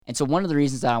And so one of the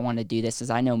reasons that I wanted to do this is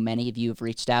I know many of you have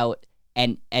reached out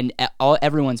and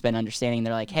everyone's been understanding.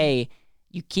 They're like, hey,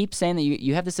 you keep saying that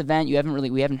you have this event. We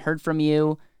haven't heard from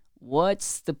you.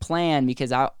 What's the plan?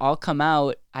 Because I'll come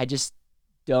out. I just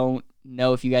don't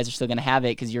know if you guys are still going to have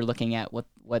it because you're looking at what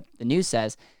the news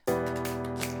says.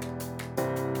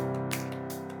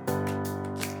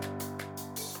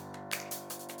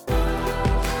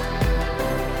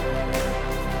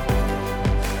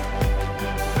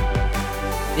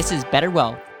 This is Better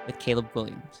Wealth with Caleb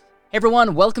Williams. Hey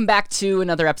everyone, welcome back to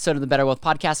another episode of the Better Wealth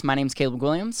Podcast. My name is Caleb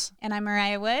Williams. And I'm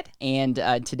Mariah Wood. And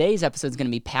today's episode is going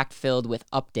to be packed filled with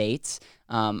updates.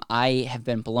 I have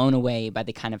been blown away by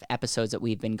the kind of episodes that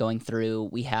we've been going through.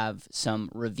 We have some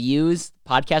reviews,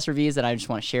 podcast reviews that I just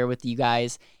want to share with you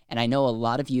guys. And I know a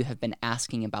lot of you have been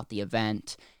asking about the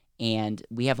event. And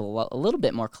we have a little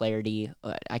bit more clarity.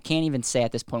 I can't even say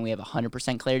at this point we have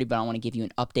 100% clarity, but I want to give you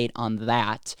an update on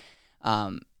that.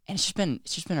 And it's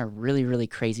just been a really, really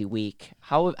crazy week.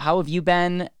 How have you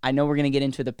been? I know we're going to get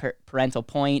into the parental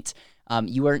point.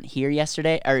 You weren't here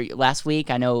yesterday or last week.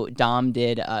 I know Dom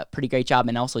did a pretty great job,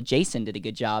 and also Jason did a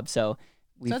good job. So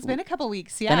it's been a couple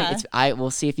weeks, yeah.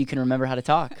 We'll see if you can remember how to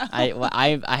talk.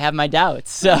 I have my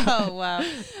doubts. So. Oh, wow.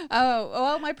 Oh,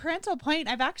 well, my parental point,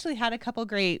 I've actually had a couple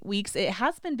great weeks. It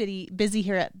has been busy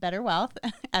here at Better Wealth,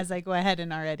 as I go ahead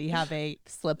and already have a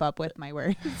slip up with my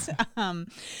words.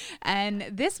 And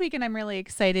this weekend, I'm really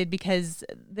excited because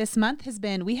this month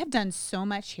we have done so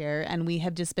much here, and we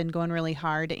have just been going really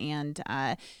hard. And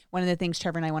one of the things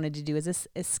Trevor and I wanted to do is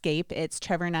escape. It's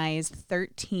Trevor and I's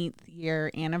 13th year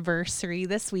anniversary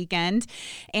this weekend.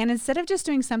 And instead of just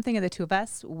doing something of the two of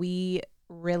us, we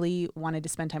really wanted to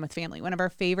spend time with family. One of our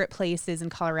favorite places in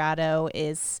Colorado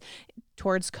is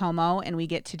towards Como, and we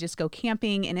get to just go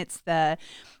camping, and it's the,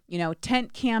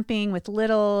 tent camping with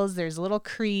littles. There's a little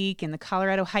creek and the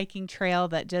Colorado hiking trail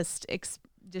that just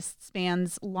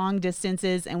spans long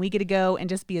distances, and we get to go and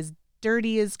just be as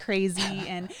dirty is crazy.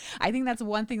 And I think that's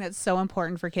one thing that's so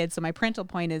important for kids. So my parental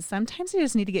point is sometimes they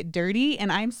just need to get dirty,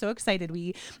 and I'm so excited.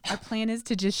 Our plan is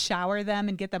to just shower them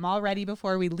and get them all ready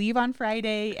before we leave on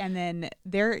Friday, and then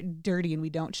they're dirty and we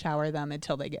don't shower them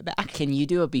until they get back. Can you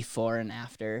do a before and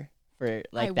after for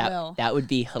like that? Will. That would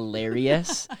be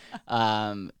hilarious.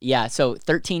 So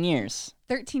 13 years.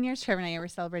 13 years, Trevor and I were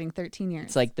celebrating 13 years.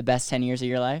 It's like the best 10 years of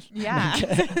your life? Yeah,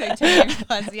 10 years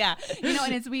plus, yeah.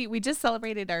 And it's we just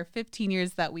celebrated our 15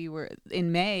 years that we were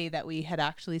in May that we had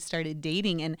actually started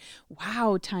dating, and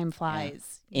wow, time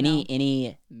flies. Yeah.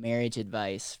 Any marriage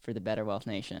advice for the Better Wealth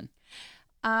Nation?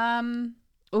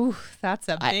 Ooh, that's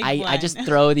a big one. I just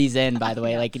throw these in, by the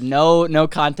way, like no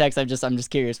context. I'm just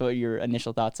curious what your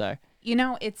initial thoughts are.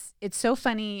 It's so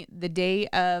funny. The day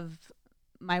of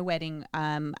my wedding,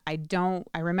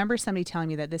 I remember somebody telling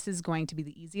me that this is going to be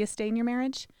the easiest day in your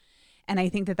marriage. And I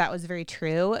think that was very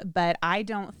true, but I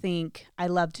don't think I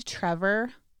loved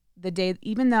Trevor the day,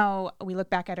 even though we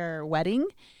look back at our wedding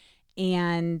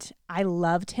and I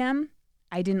loved him,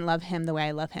 I didn't love him the way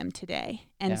I love him today.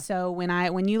 And so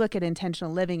when you look at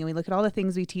intentional living and we look at all the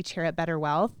things we teach here at Better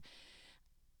Wealth,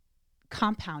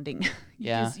 compounding.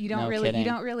 You don't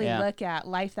really look at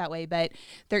life that way. But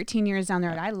 13 years down the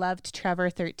road, I loved Trevor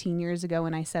 13 years ago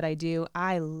when I said I do.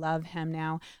 I love him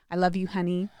now. I love you,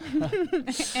 honey.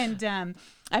 And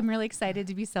I'm really excited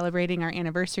to be celebrating our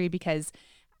anniversary because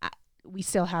we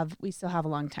still have a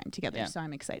long time together. Yeah. So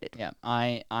I'm excited. Yeah,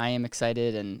 I am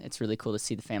excited, and it's really cool to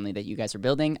see the family that you guys are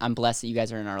building. I'm blessed that you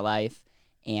guys are in our life,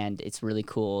 and it's really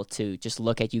cool to just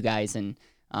look at you guys, and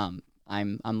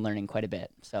I'm learning quite a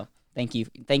bit. So. Thank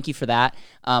you for that.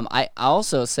 I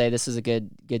also say this is a good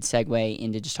segue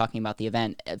into just talking about the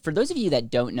event. For those of you that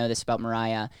don't know this about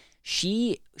Mariah,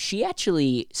 she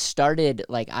actually started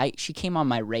she came on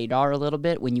my radar a little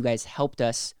bit when you guys helped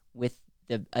us with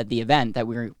the event that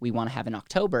we want to have in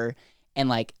October, and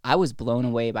I was blown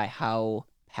away by how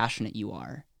passionate you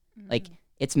are. Mm-hmm.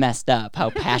 It's messed up how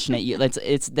passionate you.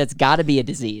 That's got to be a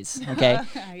disease, okay?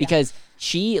 Yeah. Because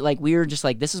we were just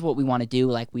this is what we want to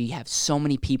do. We have so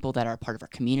many people that are a part of our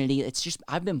community. It's just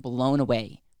I've been blown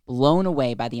away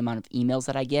by the amount of emails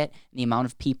that I get, and the amount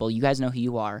of people, you guys know who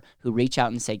you are, who reach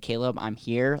out and say, Caleb, I'm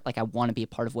here. I want to be a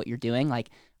part of what you're doing.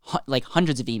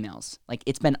 Hundreds of emails.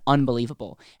 It's been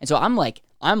unbelievable. And so I'm like,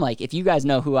 if you guys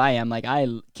know who I am,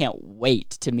 I can't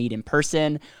wait to meet in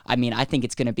person. I mean, I think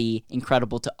it's going to be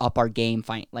incredible to up our game,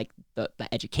 find the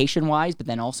education wise, but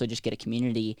then also just get a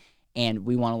community. And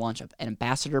we want to launch an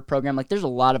ambassador program. There's a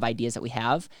lot of ideas that we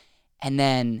have. And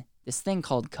then this thing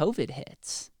called COVID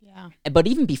hits. Yeah. But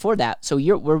even before that, so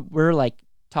we're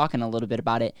talking a little bit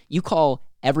about it. You call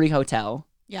every hotel.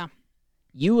 Yeah.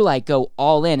 you like go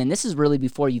all in, and this is really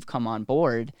before you've come on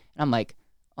board. And I'm like,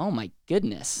 oh my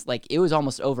goodness, like it was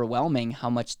almost overwhelming how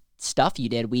much stuff you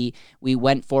did. We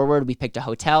went forward, we picked a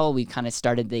hotel, we kind of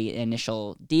started the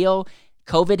initial deal.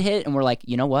 COVID hit, and we're like,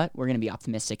 you know what? We're going to be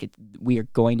optimistic. We are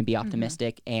going to be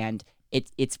optimistic, and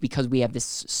it's because we have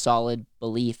this solid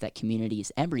belief that community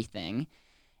is everything.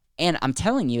 And I'm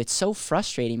telling you, it's so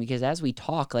frustrating because as we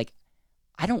talk, like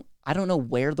I don't know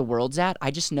where the world's at.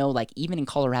 I just know, like, even in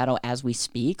Colorado as we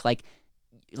speak, like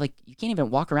you can't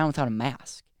even walk around without a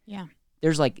mask. Yeah.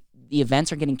 There's like the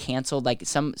events are getting canceled. Like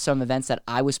some events that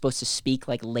I was supposed to speak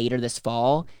like later this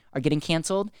fall are getting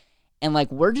canceled. And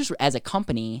like we're just, as a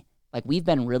company, like we've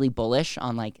been really bullish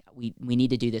on like we need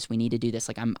to do this. We need to do this.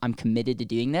 Like I'm committed to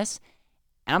doing this.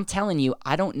 And I'm telling you,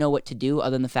 I don't know what to do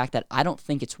other than the fact that I don't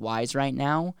think it's wise right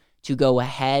now to go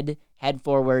ahead, head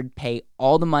forward, pay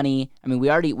all the money. I mean, we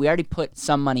already put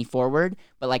some money forward,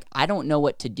 but like I don't know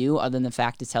what to do other than the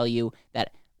fact to tell you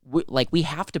that we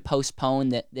have to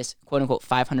postpone this quote unquote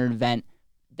 500 event,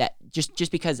 that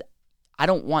just because I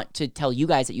don't want to tell you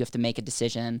guys that you have to make a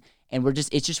decision, and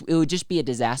it would just be a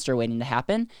disaster waiting to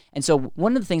happen. And so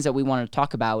one of the things that we wanted to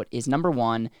talk about is, number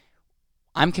one,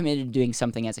 I'm committed to doing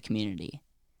something as a community.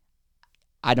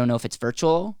 I don't know if it's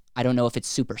virtual. I don't know if it's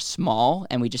super small,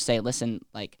 and we just say, listen,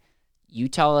 like, you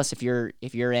tell us if you're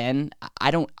in.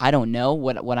 I don't know.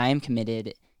 What I am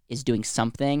committed is doing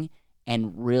something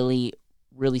and really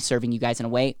serving you guys in a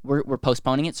way. We're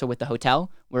postponing it. So with the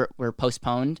hotel, we're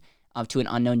postponed to an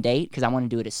unknown date because I want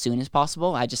to do it as soon as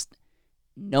possible.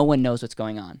 No one knows what's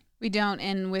going on. We don't.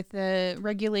 And with the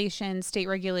regulations, state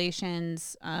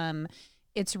regulations,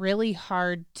 it's really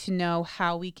hard to know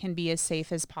how we can be as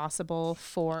safe as possible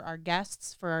for our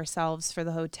guests, for ourselves, for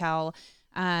the hotel.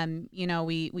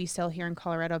 We still hear in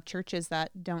Colorado of churches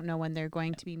that don't know when they're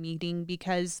going to be meeting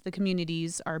because the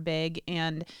communities are big.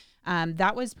 And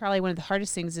that was probably one of the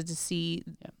hardest things, is to see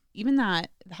even that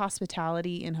the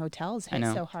hospitality in hotels hit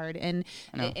so hard. And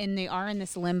they are in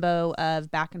this limbo of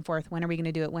back and forth. When are we going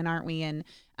to do it? When aren't we? And,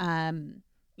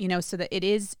 so that it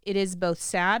is both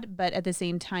sad, but at the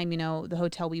same time, the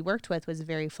hotel we worked with was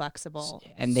very flexible.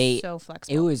 And so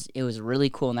flexible. It was really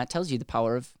cool. And that tells you the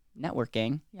power of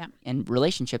networking and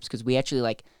relationships, because we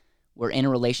actually we're in a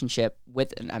relationship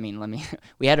with,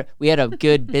 we had a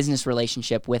good business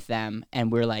relationship with them, and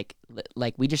we're like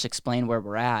we just explained where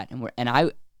we're at, and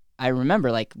I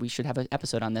remember, like, we should have an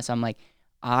episode on this. I'm like,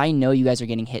 I know you guys are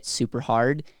getting hit super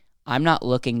hard. I'm not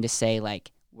looking to say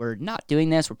like we're not doing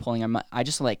this, we're pulling our money. I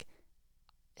just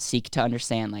seek to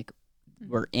understand, like,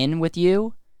 we're in with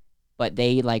you, but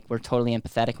they we're totally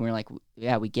empathetic, and we're like,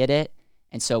 yeah, we get it.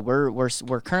 And so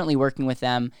we're currently working with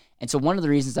them. And so one of the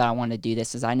reasons that I want to do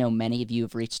this is I know many of you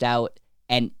have reached out,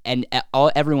 and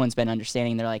everyone's been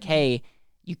understanding. They're like, hey,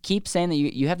 you keep saying that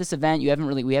you have this event,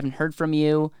 we haven't heard from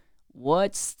you.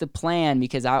 What's the plan?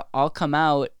 Because I'll come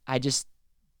out. I just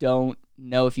don't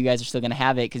know if you guys are still going to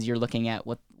have it, because you're looking at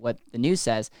what the news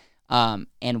says, and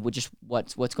just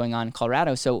what's going on in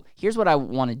Colorado. So here's what I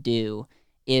want to do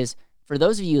is, for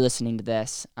those of you listening to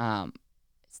this,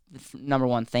 number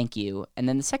one, thank you. And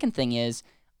then the second thing is,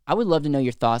 I would love to know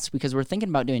your thoughts, because we're thinking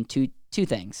about doing two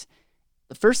things.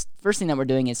 The first thing that we're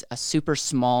doing is a super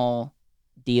small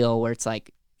deal where it's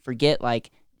like, forget,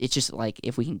 it's just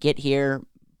if we can get here,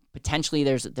 potentially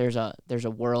there's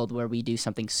a world where we do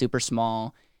something super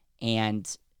small,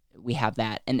 and we have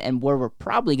that. And where we're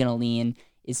probably going to lean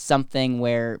is something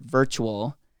where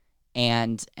virtual,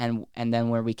 and then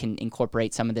where we can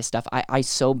incorporate some of this stuff. I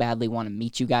so badly want to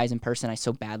meet you guys in person. I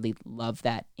so badly love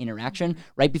that interaction.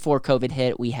 Right before COVID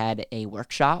hit, we had a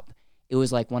workshop. It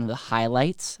was one of the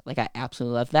highlights. I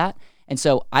absolutely love that. And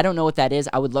so I don't know what that is.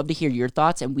 I would love to hear your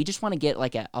thoughts, and we just want to get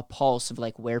a pulse of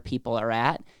where people are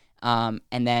at. And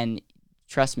then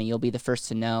trust me, you'll be the first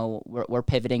to know. We're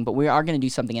pivoting, but we are going to do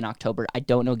something in October. I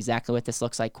don't know exactly what this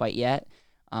looks like quite yet.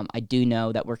 I do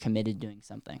know that we're committed to doing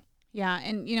something. Yeah.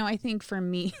 And, I think for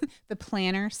me, the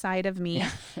planner side of me,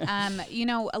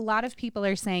 a lot of people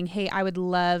are saying, hey, I would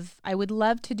love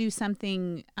to do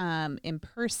something in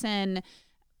person.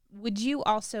 Would you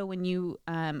also, when you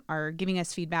are giving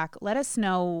us feedback, let us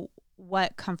know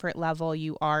what comfort level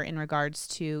you are in regards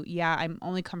to, I'm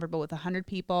only comfortable with 100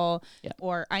 people,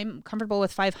 or I'm comfortable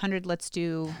with 500. Let's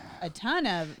do a ton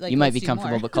of, you might be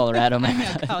comfortable, but Colorado might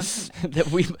that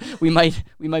we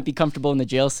might be comfortable in the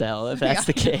jail cell if that's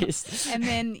the case. And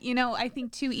then, I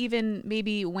think too, even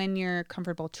maybe when you're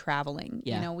comfortable traveling,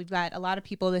 we've got a lot of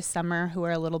people this summer who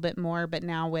are a little bit more, but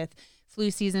now with flu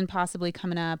season possibly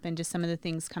coming up and just some of the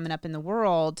things coming up in the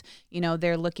world,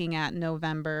 they're looking at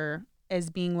November as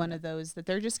being one of those that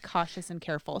they're just cautious and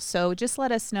careful. So just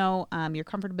let us know your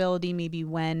comfortability, maybe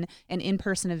when an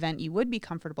in-person event you would be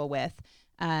comfortable with,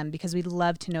 because we'd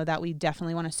love to know that. We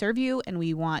definitely want to serve you, and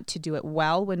we want to do it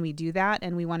well when we do that,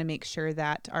 and we want to make sure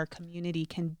that our community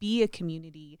can be a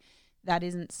community that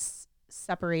isn't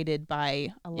separated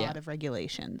by a lot of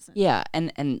regulations. Yeah,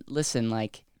 and listen,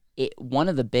 like one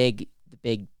of the big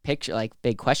picture, like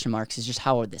big question marks, is just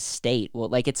how the state. Well,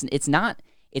 like it's not.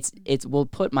 It's we'll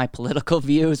put my political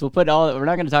views. We're not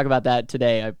going to talk about that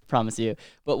today, I promise you.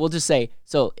 But we'll just say,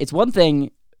 so it's one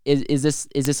thing. Is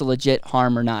this a legit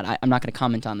harm or not? I'm not going to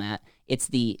comment on that. It's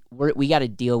we got to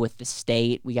deal with the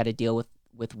state. We got to deal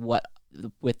with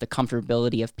the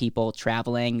comfortability of people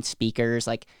traveling, speakers,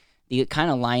 like the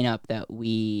kind of lineup that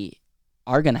we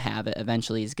are going to have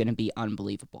eventually is going to be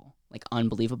unbelievable. And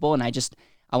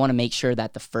I want to make sure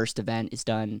that the first event is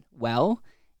done well.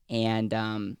 And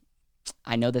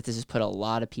I know that this has put a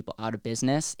lot of people out of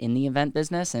business in the event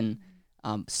business, and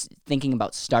thinking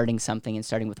about starting something and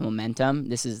starting with momentum,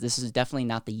 this is definitely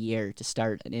not the year to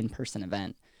start an in-person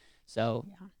event. So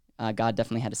God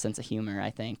definitely had a sense of humor, I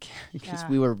think, because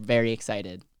we were very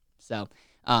excited. So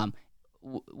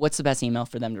what's the best email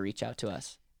for them to reach out to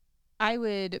us? I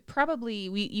would probably,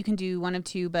 you can do one of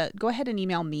two, but go ahead and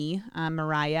email me,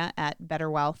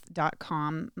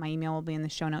 Mariah@betterwealth.com. My email will be in the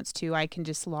show notes too. I can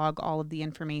just log all of the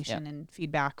information and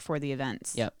feedback for the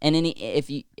events. Yep. And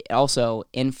if you also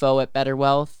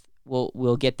info@betterwealth,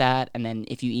 we'll get that. And then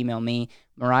if you email me,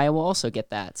 Mariah will also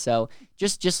get that. So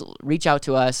just reach out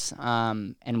to us.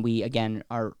 And we, again,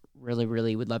 are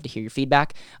really would love to hear your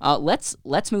feedback. Let's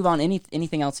move on.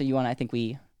 Anything else that you want?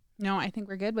 No, I think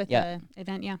we're good with the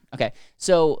event. Yeah. Okay.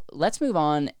 So let's move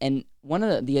on. And one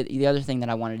of the other thing that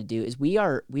I wanted to do is we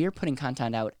are putting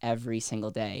content out every single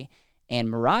day. And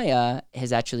Mariah is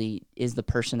the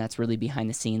person that's really behind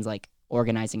the scenes, like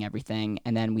organizing everything.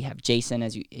 And then we have Jason,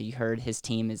 as you heard, his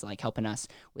team is like helping us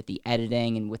with the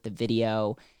editing and with the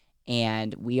video.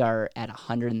 And we are at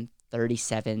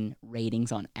 137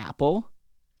 ratings on Apple.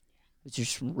 It's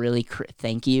just really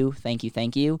thank you.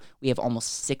 We have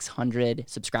almost 600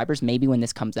 subscribers. Maybe when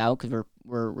this comes out, because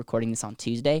we're recording this on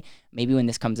Tuesday, maybe when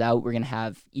this comes out, we're gonna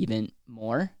have even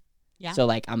more. Yeah. So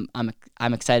like I'm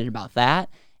excited about that.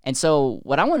 And so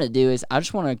what I want to do is I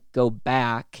just want to go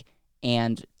back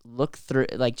and look through,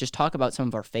 like, just talk about some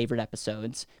of our favorite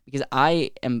episodes, because I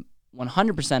am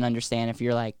 100% understand if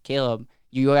you're like, Caleb,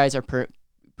 you guys are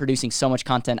producing so much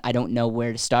content, I don't know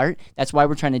where to start. That's why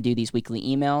we're trying to do these weekly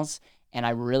emails, and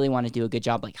I really want to do a good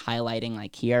job like highlighting,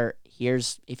 like,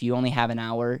 here's if you only have an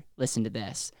hour, listen to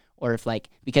this. Or if, like,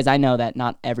 because I know that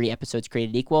not every episode's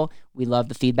created equal. We love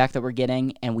the feedback that we're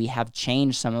getting, and we have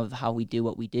changed some of how we do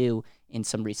what we do in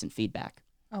some recent feedback.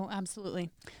 Oh,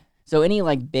 absolutely. So any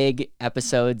like big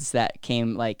episodes that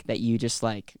came, like, that you just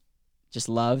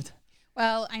loved?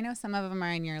 Well, I know some of them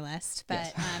are on your list,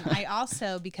 but yes. I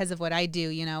also, because of what I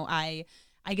do, I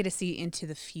get to see into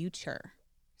the future.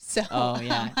 So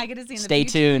I get to see. Stay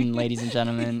tuned, ladies and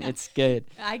gentlemen. It's good.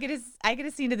 I get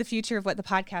to see into the future of what the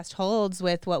podcast holds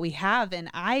with what we have, and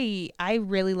I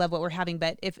really love what we're having.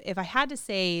 But if I had to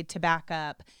say, to back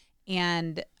up,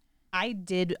 and I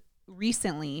did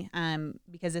recently,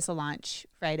 because this will launch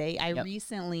Friday. I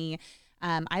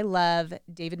love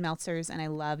David Meltzer's and I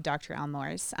love Dr.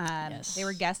 Elmore's. Yes. They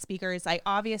were guest speakers. I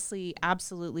obviously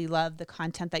absolutely love the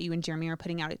content that you and Jeremy are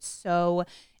putting out. It's so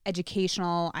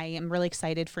educational. I am really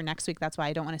excited for next week. That's why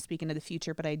I don't want to speak into the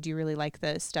future, but I do really like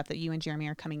the stuff that you and Jeremy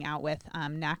are coming out with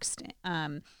next.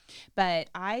 But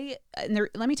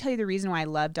let me tell you the reason why I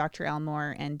love Dr.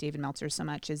 Elmore and David Meltzer so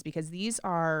much is because these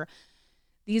are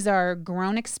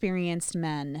grown, experienced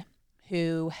men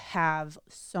who have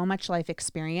so much life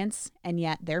experience, and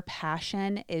yet their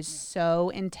passion is so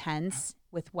intense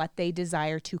with what they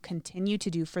desire to continue to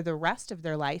do for the rest of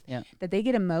their life that they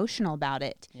get emotional about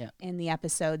it in the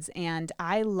episodes. And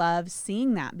I love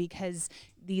seeing that because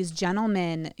these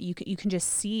gentlemen, you can just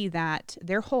see that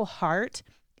their whole heart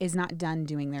is not done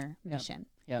doing their mission.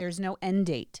 There's no end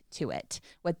date to it.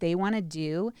 What they want to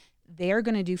do, they're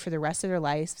going to do for the rest of their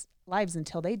lives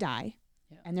until they die.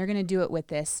 And they're going to do it with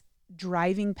this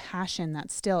driving passion that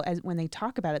still, as when they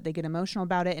talk about it, they get emotional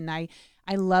about it. And I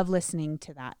love listening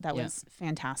to that. That was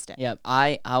fantastic. Yeah.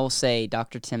 I will say,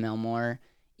 Dr. Tim Elmore,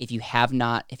 if you have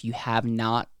not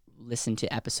listened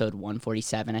to episode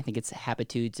 147, I think it's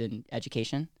Habitudes and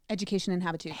Education. Education and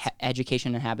Habitudes.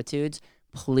 Education and Habitudes.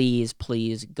 Please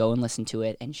go and listen to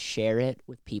it and share it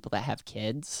with people that have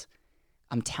kids.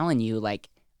 I'm telling you, like,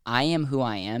 I am who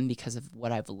I am because of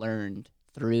what I've learned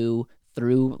through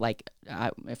like,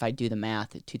 if I do the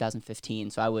math,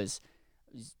 2015. So I was,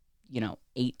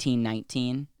 18,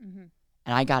 19. Mm-hmm.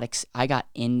 And I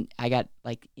got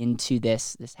like into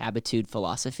this Habitude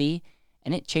philosophy,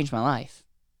 and it changed my life.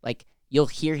 Like, you'll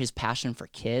hear his passion for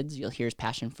kids, you'll hear his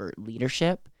passion for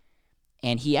leadership,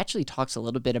 and he actually talks a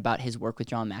little bit about his work with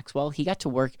John Maxwell. He got to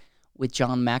work with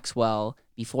John Maxwell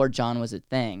before John was a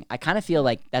thing. I kind of feel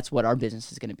like that's what our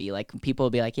business is going to be. Like, people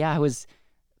will be like, yeah, I was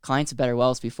clients of Better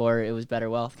Wealth before it was Better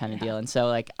Wealth kind of deal. And so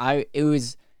like it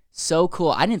was so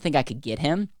cool. I didn't think I could get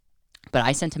him, but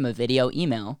I sent him a video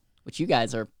email, which you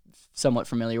guys are somewhat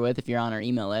familiar with if you're on our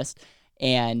email list.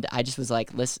 And I just was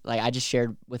like, listen, like I just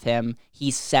shared with him.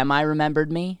 He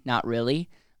semi-remembered me, not really,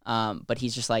 but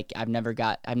he's just like,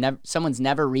 someone's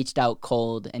never reached out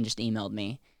cold and just emailed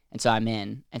me, and so I'm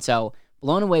in. And so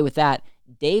blown away with that.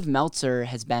 Dave Meltzer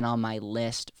has been on my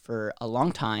list for a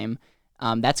long time.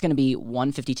 That's going to be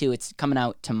 152. It's coming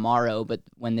out tomorrow, but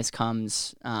when this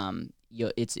comes,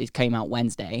 it came out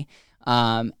Wednesday.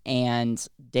 And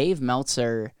Dave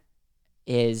Meltzer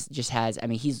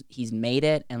he's made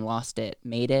it and lost it,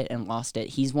 made it and lost it.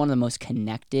 He's one of the most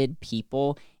connected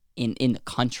people in the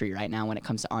country right now when it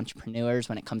comes to entrepreneurs,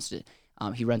 when it comes to,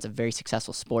 he runs a very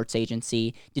successful sports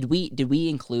agency. Did we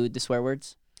include the swear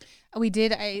words? We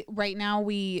did. Right now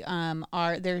we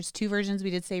there's two versions. We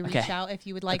did say reach out if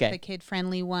you would like the kid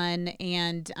friendly one,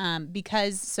 and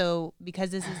because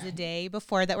this is the day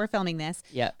before that we're filming this,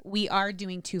 we are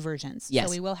doing two versions. Yes.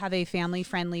 So we will have a family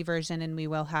friendly version, and we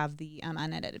will have the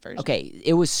unedited version. Okay,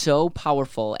 it was so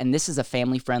powerful, and this is a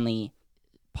family friendly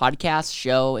podcast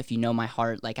show. If you know my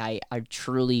heart, like I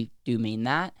truly do mean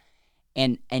that.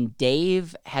 And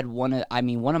Dave had one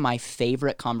of my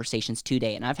favorite conversations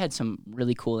today, and I've had some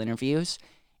really cool interviews,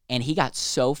 and he got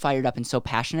so fired up and so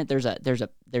passionate. There's a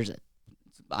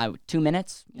 2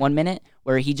 minutes, 1 minute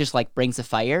where he just like brings the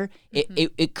fire.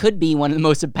 It could be one of the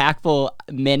most impactful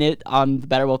minute on the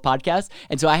Better Wealth podcast.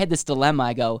 And so I had this dilemma.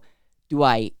 I go, do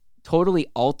I totally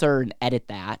alter and edit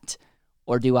that,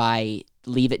 or do I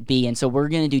leave it be? And so we're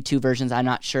going to do two versions. I'm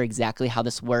not sure exactly how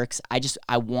this works.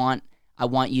 I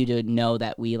want you to know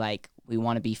that we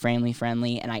want to be family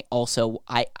friendly, and I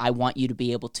want you to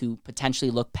be able to potentially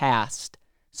look past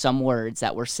some words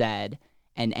that were said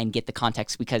and get the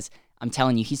context, because I'm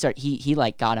telling you, he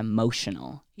like got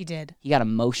emotional. He did. He got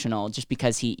emotional just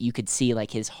because you could see like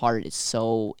his heart is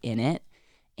so in it.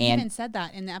 He even said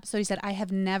that in the episode. He said, I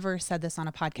have never said this on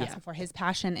a podcast before. His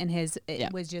passion and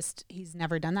was just, he's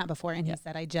never done that before. And he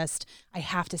said, I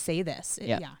have to say this.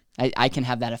 I can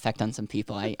have that effect on some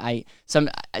people.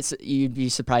 You'd be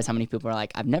surprised how many people are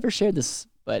like, I've never shared this,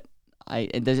 but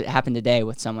it happened today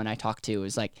with someone I talked to,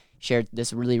 was like shared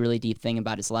this really, really deep thing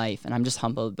about his life. And I'm just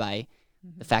humbled by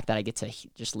the fact that I get to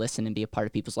just listen and be a part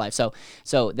of people's lives.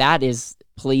 So that is,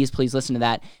 please listen to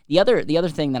that. The other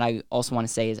thing that I also want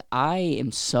to say is I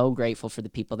am so grateful for the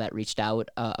people that reached out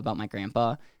about my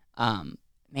grandpa.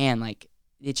 Man, like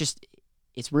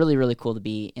it's really, really cool to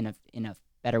be in a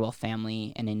Better Wealth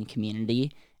family and in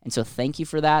community. And so thank you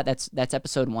for that. That's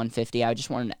episode 150. I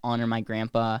just wanted to honor my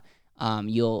grandpa.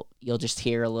 You'll just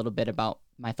hear a little bit about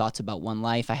my thoughts about one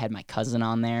life. I had my cousin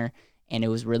on there, and it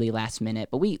was really last minute,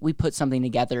 but we put something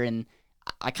together, and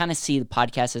I kind of see the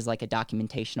podcast as like a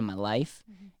documentation of my life.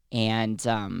 And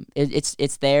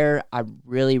it's there. I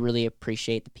really, really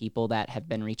appreciate the people that have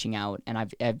been reaching out, and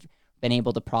I've been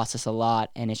able to process a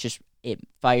lot, and it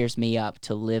fires me up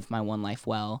to live my one life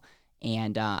well.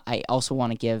 And I also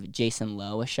want to give Jason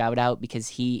Lowe a shout out, because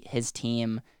his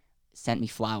team sent me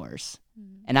flowers,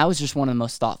 and that was just one of the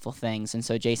most thoughtful things. And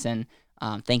so Jason,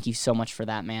 thank you so much for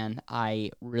that, man. I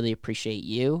really appreciate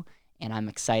you, and I'm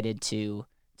excited to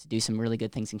do some really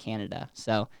good things in Canada.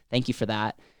 So thank you for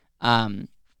that.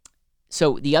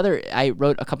 So I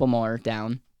wrote a couple more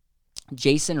down.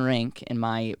 Jason Rink, in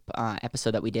my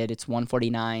episode that we did, it's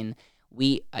 149.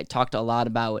 I talked a lot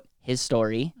about his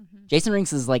story. Jason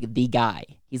Rinks is like the guy.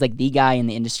 He's like the guy in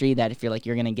the industry that if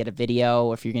you're going to get a video,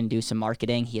 or if you're going to do some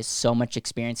marketing, he has so much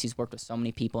experience. He's worked with so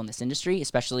many people in this industry,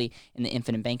 especially in the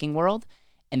infinite banking world.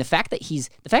 And the fact that he's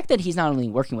not only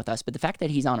working with us, but the fact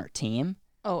that he's on our team.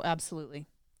 Oh, absolutely.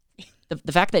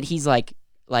 The fact that he's like,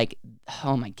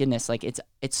 oh my goodness, like it's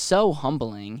so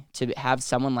humbling to have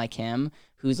someone like him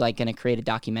who's like going to create a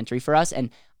documentary for us. And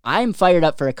I'm fired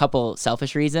up for a couple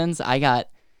selfish reasons.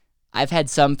 I've had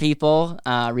some people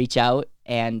reach out,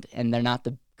 and they're not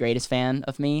the greatest fan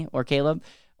of me or Caleb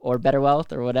or Better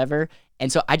Wealth or whatever.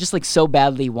 And so I just like so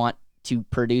badly want to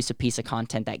produce a piece of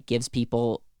content that gives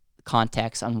people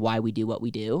context on why we do what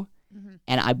we do.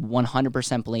 And I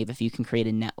 100% believe if you can create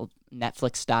a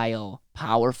Netflix style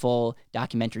powerful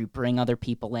documentary, bring other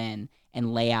people in,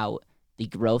 and lay out the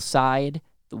growth side,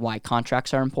 why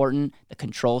contracts are important, the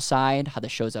control side, how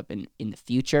this shows up in the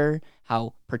future,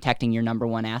 how protecting your number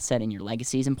one asset and your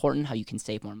legacy is important, how you can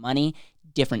save more money.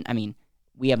 I mean,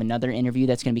 we have another interview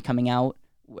that's going to be coming out.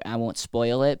 I won't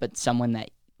spoil it, but someone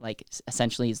that like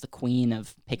essentially is the queen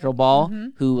of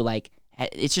pickleball, who like,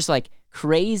 it's just like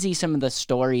crazy some of the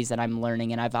stories that I'm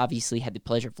learning. And I've obviously had the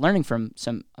pleasure of learning from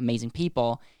some amazing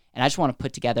people. And I just want to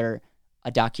put together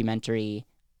a documentary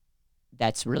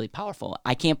that's really powerful.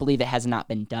 I can't believe it has not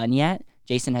been done yet.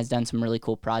 Jason has done some really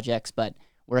cool projects, but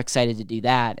we're excited to do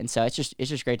that. And so it's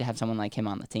just great to have someone like him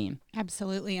on the team.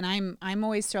 Absolutely. And I'm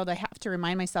always thrilled. I have to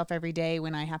remind myself every day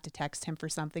when I have to text him for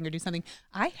something or do something.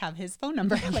 I have his phone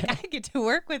number. Like I get to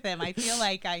work with him. I feel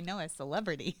like I know a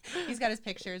celebrity. He's got his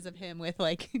pictures of him with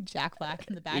like Jack Black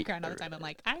in the background all the time. I'm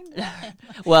like, I know him.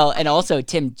 Well, and also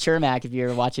Tim Chermak, if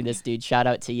you're watching this, dude, shout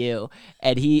out to you.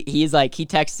 And he's like, he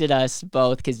texted us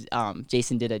both because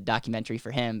Jason did a documentary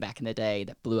for him back in the day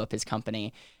that blew up his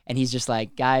company. And he's just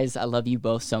like, guys, I love you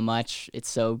both so much. I'm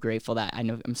so grateful that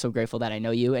I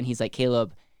know you. And he's like,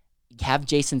 Caleb, have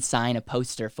Jason sign a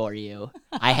poster for you.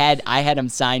 I had him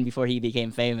sign before he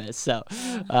became famous. So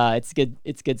it's good.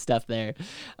 It's good stuff there.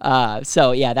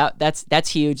 So yeah, that's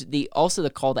huge. Also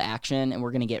the call to action, and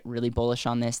we're gonna get really bullish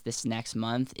on this next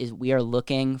month, is we are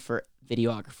looking for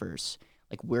videographers.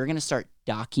 Like we're gonna start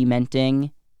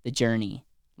documenting the journey.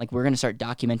 Like we're going to start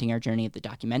documenting our journey of the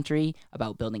documentary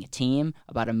about building a team,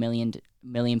 about 1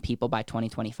 million people by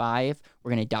 2025.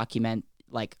 We're going to document,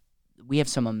 like, we have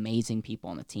some amazing people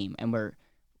on the team, and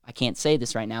I can't say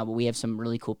this right now, but we have some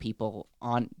really cool people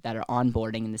that are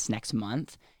onboarding in this next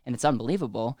month, and it's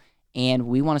unbelievable. And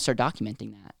we want to start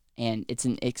documenting that. And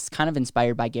it's kind of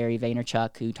inspired by Gary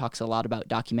Vaynerchuk, who talks a lot about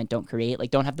document, don't create. Like,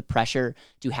 don't have the pressure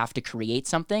to have to create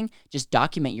something. Just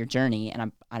document your journey.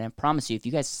 And I promise you, if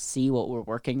you guys see what we're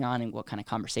working on and what kind of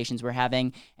conversations we're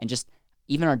having, and just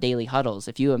even our daily huddles,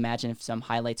 if you imagine some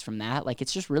highlights from that, like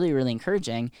it's just really, really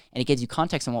encouraging, and it gives you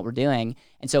context on what we're doing.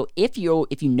 And so if you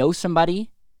know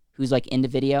somebody who's like into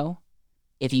video,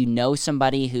 if you know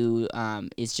somebody who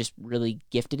is just really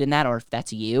gifted in that, or if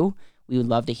that's you, we would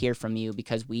love to hear from you,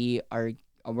 because we're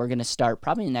going to start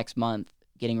probably next month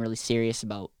getting really serious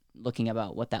about looking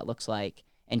about what that looks like.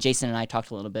 And Jason and I talked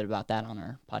a little bit about that on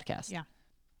our podcast. Yeah.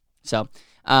 So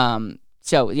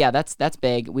yeah, that's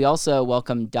big. We also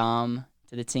welcome Dom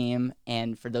to the team.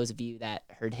 And for those of you that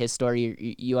heard his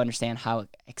story, you understand how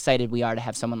excited we are to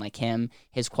have someone like him,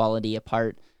 his quality, a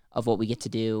part of what we get to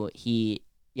do.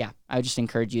 I would just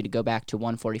encourage you to go back to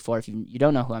 144 if you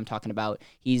don't know who I'm talking about.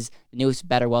 He's the newest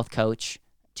Better Wealth coach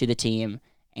to the team,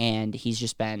 and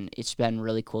it's been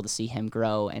really cool to see him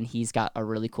grow, and he's got a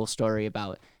really cool story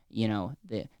about,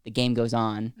 the game goes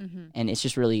on, and it's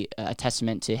just really a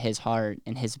testament to his heart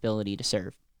and his ability to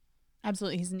serve.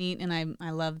 Absolutely. He's neat, and I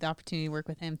love the opportunity to work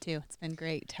with him too. It's been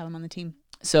great to have him on the team.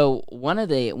 So one of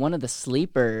the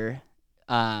sleeper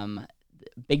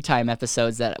big time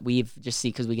episodes that we've just see,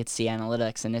 because we get to see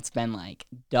analytics, and it's been like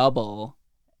double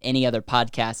any other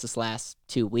podcast this last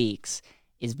 2 weeks,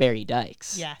 is Barry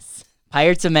Dykes. Yes.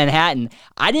 Pirates of Manhattan.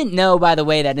 I didn't know, by the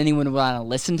way, that anyone would want to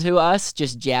listen to us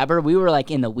just jabber. We were like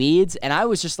in the weeds, and I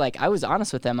was just like, I was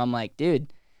honest with him. I'm like,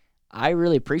 dude, I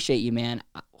really appreciate you, man.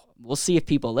 We'll see if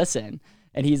people listen.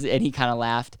 And he kind of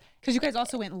laughed. Because you guys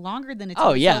also went longer than it's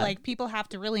Oh, yeah. So, like, people have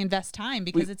to really invest time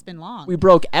because it's been long. We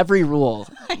broke every rule.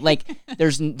 Like,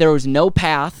 there was no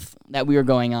path that we were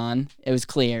going on. It was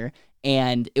clear,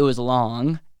 and it was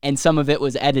long, and some of it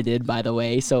was edited, by the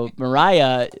way. So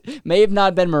Mariah may have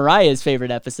not been Mariah's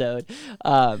favorite episode.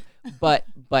 But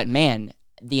man,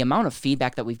 the amount of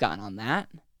feedback that we've gotten on that,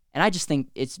 and I just think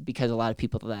it's because a lot of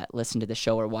people that listen to the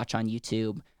show or watch on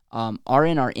YouTube are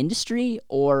in our industry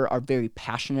or are very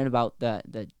passionate about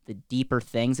the deeper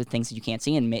things, the things that you can't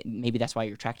see. And maybe that's why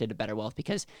you're attracted to Better Wealth,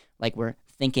 because like we're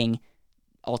thinking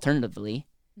alternatively.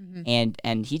 Mm-hmm.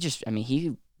 And he just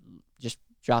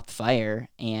dropped fire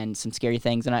and some scary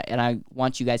things. And I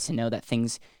want you guys to know that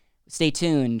stay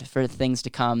tuned for things to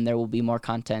come. There will be more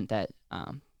content that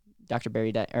Dr.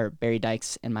 Barry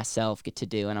Dykes and myself get to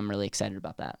do. And I'm really excited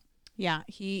about that. Yeah,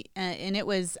 and it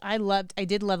was, I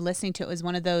did love listening to it. It was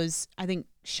one of those, I think,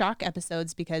 shock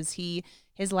episodes, because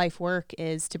his life work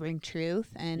is to bring truth.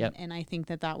 And, Yep. and I think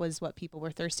that was what people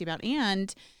were thirsty about.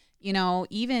 And,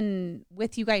 even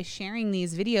with you guys sharing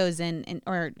these videos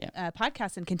or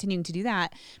podcasts and continuing to do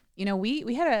that,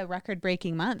 we had a record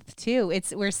breaking month too.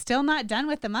 We're still not done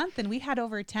with the month, and we had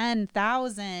over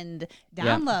 10,000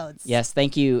 downloads. Yeah. Yes.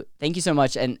 Thank you. Thank you so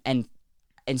much.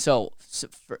 And so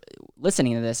for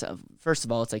listening to this, first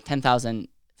of all, it's like 10,000.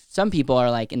 Some people are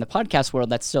like, in the podcast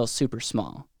world, that's still super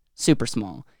small.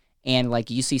 And like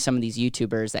you see some of these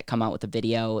YouTubers that come out with a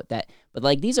video but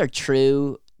like these are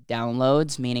true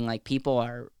downloads, meaning like people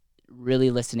are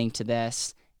really listening to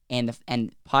this, and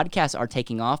podcasts are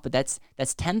taking off, but that's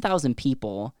 10,000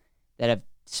 people that have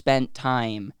spent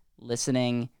time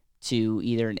listening to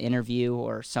either an interview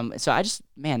or some. So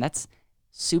that's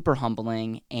super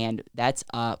humbling, and that's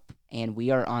up, and we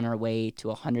are on our way to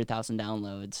 100,000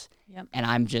 downloads. Yep. And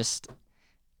I'm just,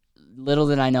 little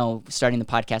did I know starting the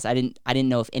podcast, I didn't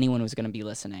know if anyone was going to be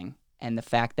listening. And the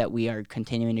fact that we are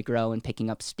continuing to grow and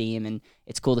picking up steam, and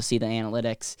it's cool to see the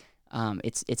analytics.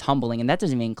 It's humbling, and that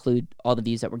doesn't even include all the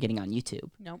views that we're getting on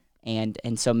YouTube. Nope.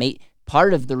 And so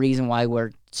part of the reason why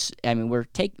we're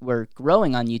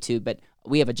growing on YouTube, but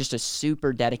we have just a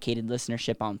super dedicated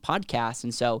listenership on podcasts,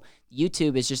 and so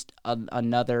YouTube is just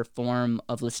another form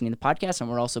of listening to podcasts, and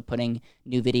we're also putting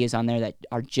new videos on there that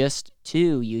are just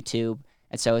to YouTube,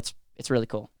 and so it's really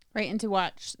cool. Right, and to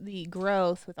watch the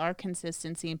growth with our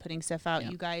consistency and putting stuff out.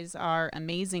 Yep. You guys are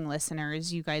amazing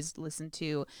listeners. You guys listen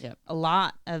to a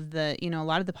lot of the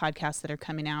podcasts that are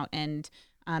coming out, and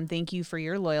thank you for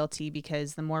your loyalty,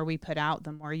 because the more we put out,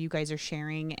 the more you guys are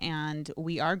sharing, and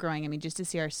we are growing. I mean, just to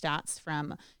see our stats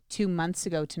from 2 months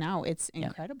ago to now, it's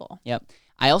incredible. Yep.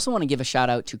 I also want to give a shout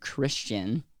out to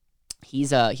Christian.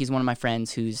 He's one of my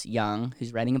friends who's young,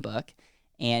 who's writing a book.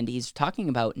 And he's talking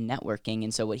about networking.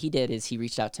 And so what he did is he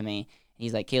reached out to me. And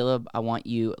he's like, Caleb, I want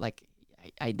you, like,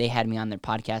 they had me on their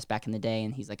podcast back in the day.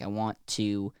 And he's like, I want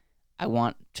to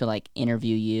like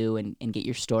interview you and get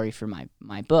your story for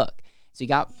my book. So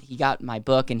he got my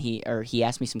book, and he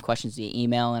asked me some questions via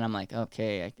email. And I'm like,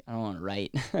 okay, I don't want to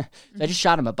write. So I just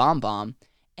shot him a bomb.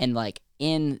 And like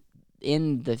in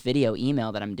the video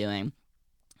email that I'm doing,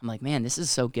 I'm like, man, this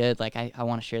is so good. Like, I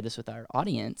want to share this with our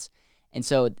audience. And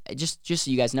so just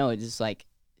so you guys know, it just like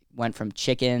went from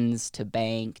chickens to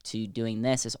bank to doing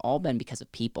this. It's all been because of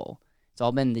people. It's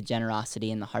all been the generosity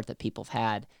and the heart that people have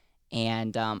had.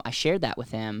 And I shared that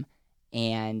with him.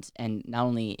 And not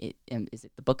only is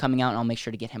it the book coming out, and I'll make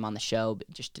sure to get him on the show, but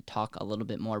just to talk a little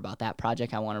bit more about that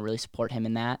project. I want to really support him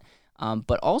in that.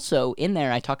 But also in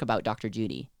there, I talk about Dr.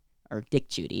 Judy, or Dick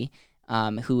Judy,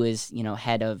 who is,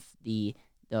 head of the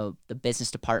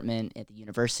business department at the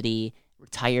university,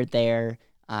 retired there,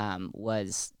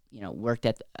 worked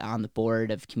on the board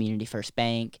of Community First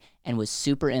Bank, and was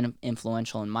super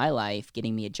influential in my life,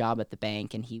 getting me a job at the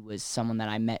bank. And he was someone that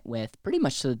I met with pretty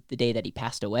much to the day that he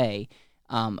passed away.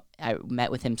 I met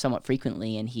with him somewhat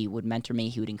frequently, and he would mentor me,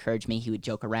 he would encourage me, he would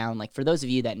joke around. Like, for those of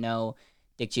you that know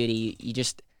Dick Judy,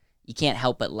 you can't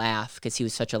help but laugh, because he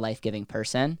was such a life-giving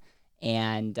person.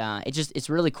 And it's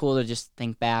really cool to just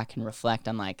think back and reflect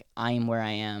on, like, I am where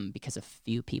I am because of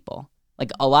few people. Like,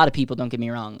 a lot of people, don't get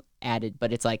me wrong, added,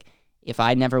 but it's like, if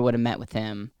I never would have met with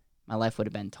him, my life would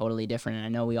have been totally different. And I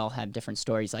know we all have different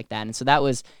stories like that. And so that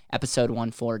was episode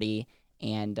 140.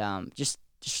 And just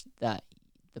the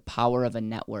power of a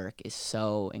network is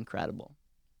so incredible.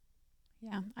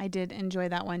 Yeah, I did enjoy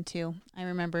that one too. I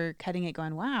remember cutting it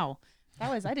going, wow,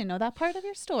 I didn't know that part of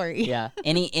your story. Yeah.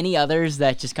 Any others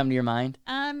that just come to your mind?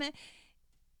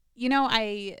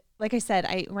 Like I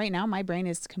said, right now my brain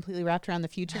is completely wrapped around the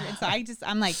future. And so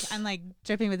I'm like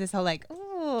dripping with this whole like,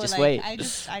 oh, just like,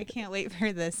 wait. I can't wait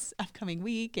for this upcoming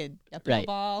week and right.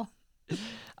 ball.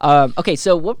 Okay,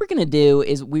 so what we're gonna do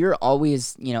is we're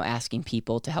always, asking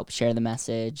people to help share the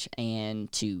message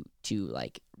and to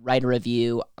like write a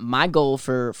review. My goal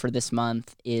for this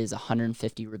month is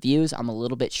 150 reviews. I'm a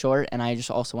little bit short, and I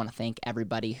just also want to thank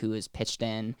everybody who has pitched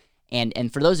in.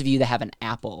 And for those of you that have an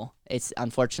Apple,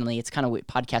 unfortunately it's kind of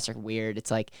podcasts are weird.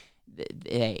 It's like,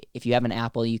 if you have an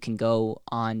Apple, you can go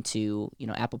on to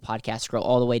Apple Podcasts, scroll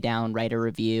all the way down, write a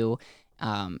review.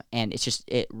 And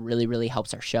it really, really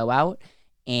helps our show out.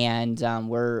 And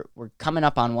we're coming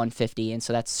up on 150, and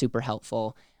so that's super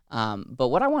helpful. But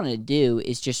what I wanted to do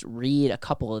is just read a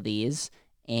couple of these,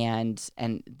 and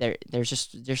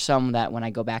there's some that when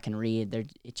I go back and read,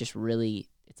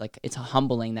 it's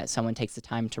humbling that someone takes the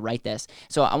time to write this.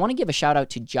 So I want to give a shout out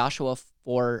to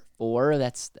Joshua44.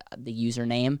 That's the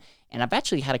username. And I've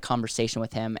actually had a conversation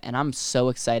with him, and I'm so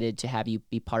excited to have you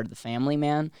be part of the family,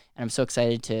 man. And I'm so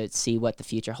excited to see what the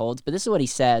future holds. But this is what he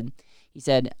said. He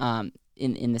said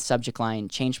in the subject line,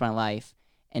 "Changed my life."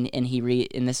 And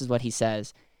this is what he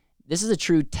says. "This is a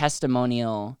true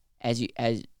testimonial as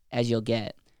you'll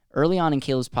get. Early on in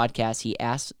Caleb's podcast, he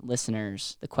asked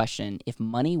listeners the question, if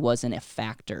money wasn't a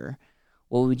factor,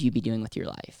 what would you be doing with your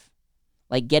life?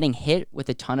 Like getting hit with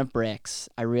a ton of bricks,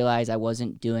 I realized I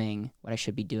wasn't doing what I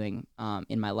should be doing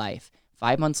in my life.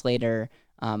 5 months later,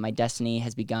 my destiny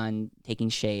has begun taking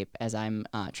shape as I'm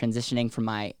transitioning from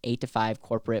my 8-to-5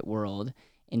 corporate world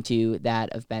into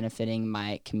that of benefiting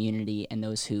my community and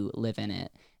those who live in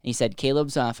it. And he said,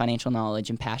 Caleb's financial knowledge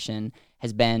and passion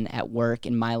has been at work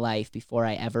in my life before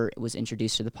I ever was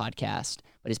introduced to the podcast.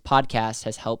 But his podcast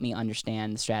has helped me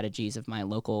understand the strategies of my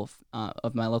local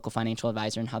financial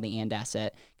advisor and how the And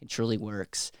Asset truly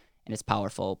works, and it's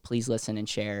powerful. Please listen and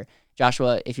share.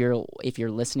 Joshua, if you're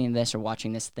listening to this or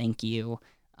watching this, thank you.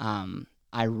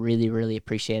 I really, really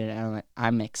appreciate it.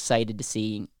 I'm excited to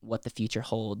see what the future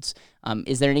holds.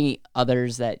 Is there any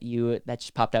others that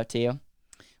just popped out to you?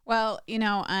 Well,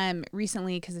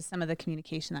 recently, because of some of the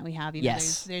communication that we have,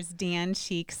 yes. there's Dan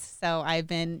Cheeks. So I've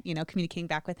been, communicating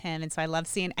back with him. And so I love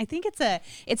seeing, I think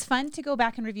it's fun to go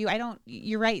back and review.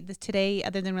 You're right. Today,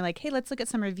 other than we're like, hey, let's look at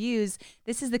some reviews.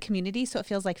 This is the community. So it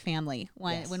feels like family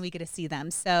when we get to see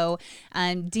them. So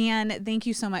Dan, thank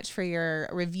you so much for your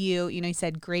review. You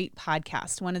said great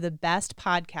podcast, one of the best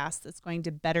podcasts that's going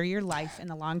to better your life in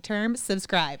the long term.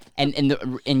 Subscribe. And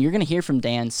you're going to hear from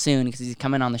Dan soon because he's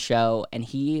coming on the show, and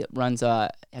he runs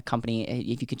a company.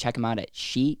 If you could check him out at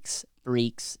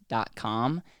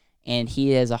cheeksfreaks.com, and he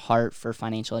has a heart for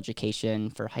financial education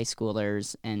for high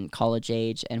schoolers and college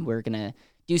age, and we're gonna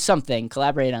do something,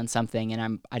 collaborate on something,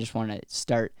 and I just want to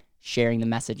start sharing the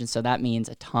message, and so that means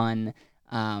a ton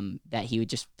that he would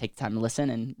just take the time to listen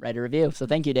and write a review. So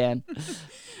thank you, Dan.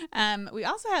 We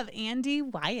also have Andy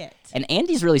Wyatt, and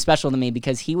Andy's really special to me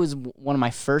because he was one of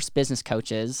my first business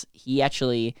coaches. He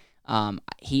actually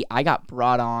I got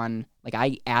brought on, like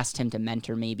I asked him to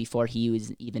mentor me before he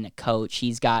was even a coach.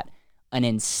 He's got an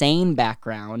insane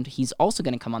background. He's also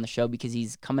going to come on the show because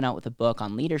he's coming out with a book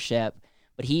on leadership,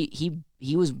 but he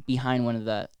was behind one of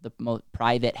the most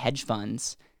private hedge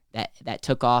funds that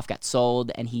took off, got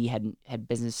sold, and he had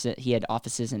business. He had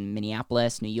offices in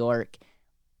Minneapolis, New York.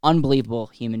 Unbelievable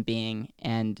human being.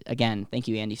 And again, thank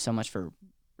you, Andy, so much for.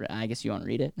 I guess you want to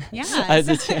read it? Yeah. I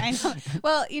know.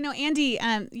 Well, Andy,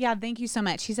 thank you so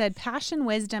much. He said, passion,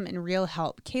 wisdom, and real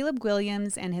help. Caleb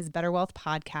Williams and his Better Wealth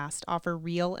podcast offer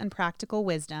real and practical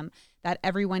wisdom that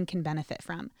everyone can benefit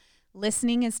from.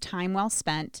 Listening is time well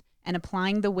spent, and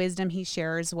applying the wisdom he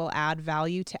shares will add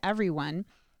value to anyone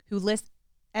who listens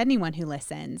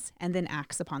and then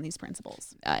acts upon these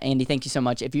principles. Andy, thank you so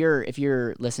much. If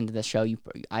you're listening to this show,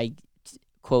 I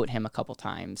quote him a couple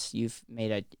times. You've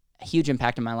made a huge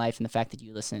impact in my life, and the fact that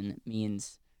you listen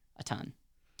means a ton.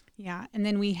 Yeah. And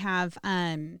then we have,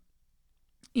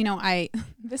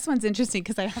 this one's interesting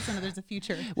because I also know there's a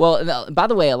future. Well, by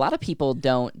the way, a lot of people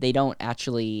don't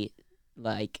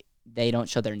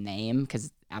show their name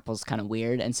because Apple's kind of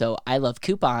weird. And so I love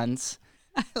coupons.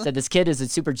 Said this kid is a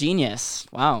super genius.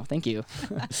 Wow, thank you.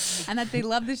 And that they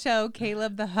love the show.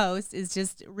 Caleb, the host, is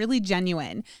just really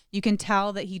genuine. You can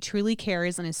tell that he truly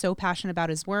cares and is so passionate about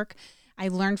his work. I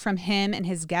learn from him and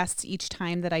his guests each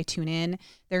time that I tune in.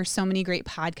 There are so many great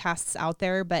podcasts out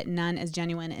there, but none as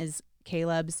genuine as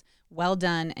Caleb's. Well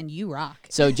done, and you rock.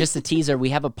 So just a teaser, we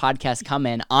have a podcast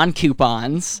coming on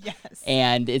coupons. Yes.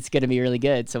 And it's going to be really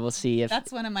good. So we'll see if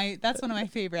That's one of my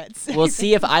favorites. We'll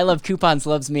see if I Love Coupons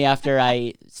loves me after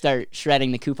I start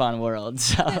shredding the coupon world.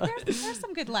 So there's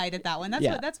some good light at that one.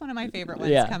 That's one of my favorite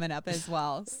ones coming up as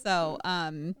well. So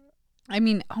oh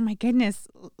my goodness.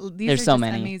 There's so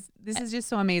many. This is just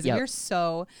so amazing. Yep. You're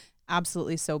so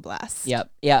absolutely so blessed.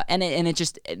 Yep. Yeah. And it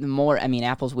just, the more,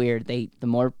 Apple's weird. The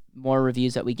more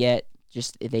reviews that we get,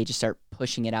 they just start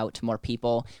pushing it out to more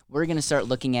people. We're going to start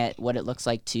looking at what it looks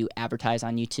like to advertise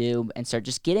on YouTube and start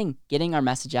just getting our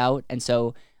message out. And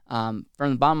so from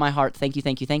the bottom of my heart, thank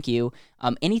you.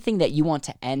 Anything that you want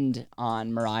to end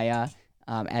on, Mariah,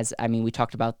 we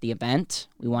talked about the event.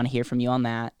 We want to hear from you on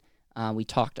that. We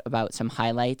talked about some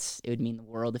highlights. It would mean the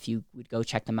world if you would go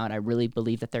check them out. I really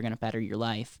believe that they're going to better your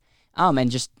life. And I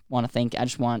just want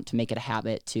to make it a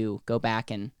habit to go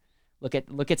back and look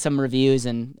at some reviews,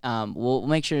 and we'll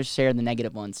make sure to share the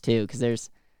negative ones too, because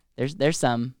there's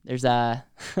some.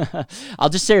 I'll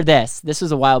just share this. This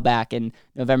was a while back in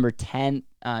November 10th.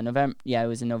 It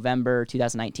was in November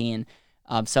 2019.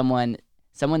 Someone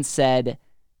said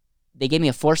they gave me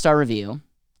a 4-star review.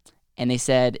 And they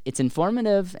said, it's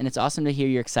informative and it's awesome to hear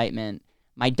your excitement.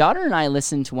 My daughter and I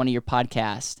listened to one of your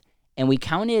podcasts, and we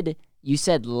counted, you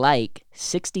said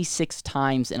 66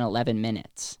 times in 11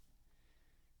 minutes.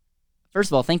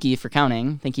 First of all, thank you for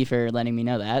counting. Thank you for letting me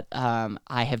know that.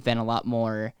 I have been a lot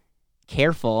more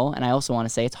careful, and I also want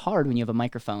to say it's hard when you have a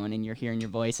microphone and you're hearing your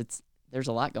voice. There's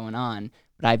a lot going on.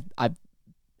 But I've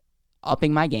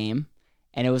upping my game,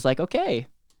 and it was like, okay,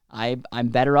 I'm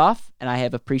better off, and I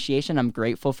have appreciation. I'm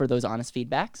grateful for those honest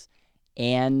feedbacks,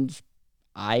 and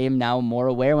I am now more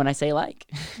aware when I say like.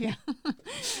 Yeah.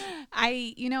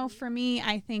 For me,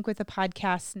 I think with a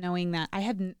podcast, knowing that I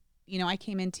had I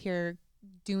came into here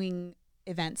doing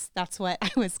events. That's what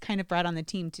I was kind of brought on the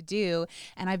team to do.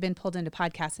 And I've been pulled into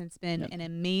podcasts, and it's been an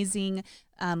amazing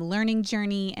learning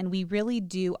journey. And we really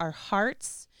do our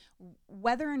hearts,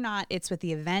 whether or not it's with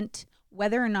the event,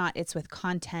 whether or not it's with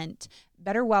content,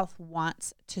 Better Wealth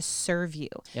wants to serve you.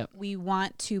 We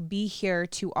want to be here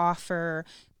to offer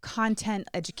content,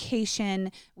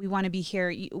 education. We want to be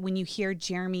here. When you hear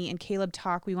Jeremy and Caleb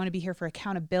talk, we want to be here for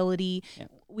accountability.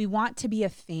 We want to be a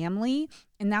family,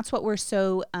 and that's what we're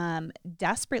so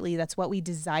desperately, that's what we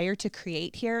desire to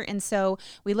create here. And so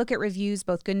we look at reviews,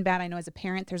 both good and bad. I know as a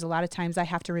parent, there's a lot of times I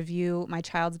have to review my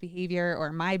child's behavior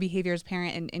or my behavior as a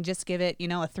parent and just give it, a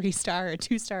 3-star or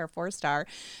 2-star or 4-star.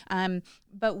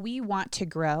 But we want to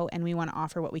grow, and we want to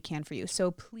offer what we can for you.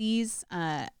 So please,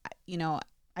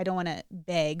 I don't want to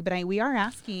beg, but we are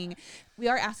asking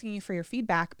you for your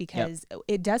feedback, because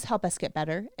it does help us get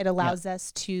better. It allows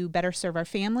us to better serve our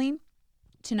family,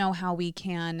 to know how we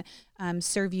can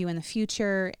serve you in the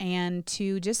future, and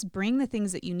to just bring the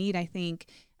things that you need. I think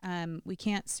we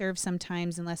can't serve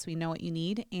sometimes unless we know what you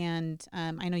need. And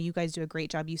I know you guys do a great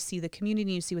job. You see the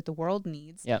community, you see what the world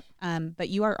needs. But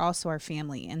you are also our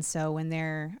family. And so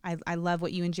I love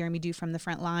what you and Jeremy do from the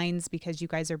front lines, because you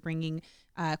guys are bringing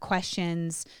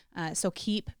questions. So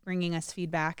keep bringing us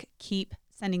feedback. Keep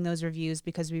sending those reviews,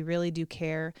 because we really do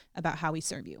care about how we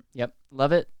serve you.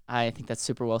 Love it. I think that's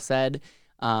super well said.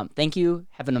 Thank you.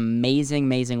 Have an amazing,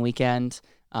 amazing weekend.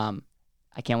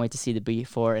 I can't wait to see the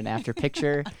before and after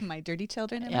picture. My dirty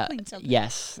children and my clean children.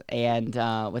 Yes. And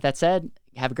with that said,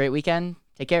 have a great weekend.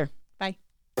 Take care. Bye.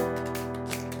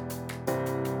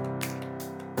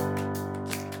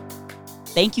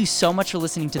 Thank you so much for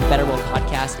listening to the Better Wealth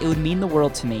Podcast. It would mean the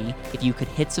world to me if you could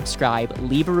hit subscribe,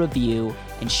 leave a review,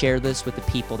 and share this with the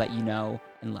people that you know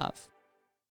and love.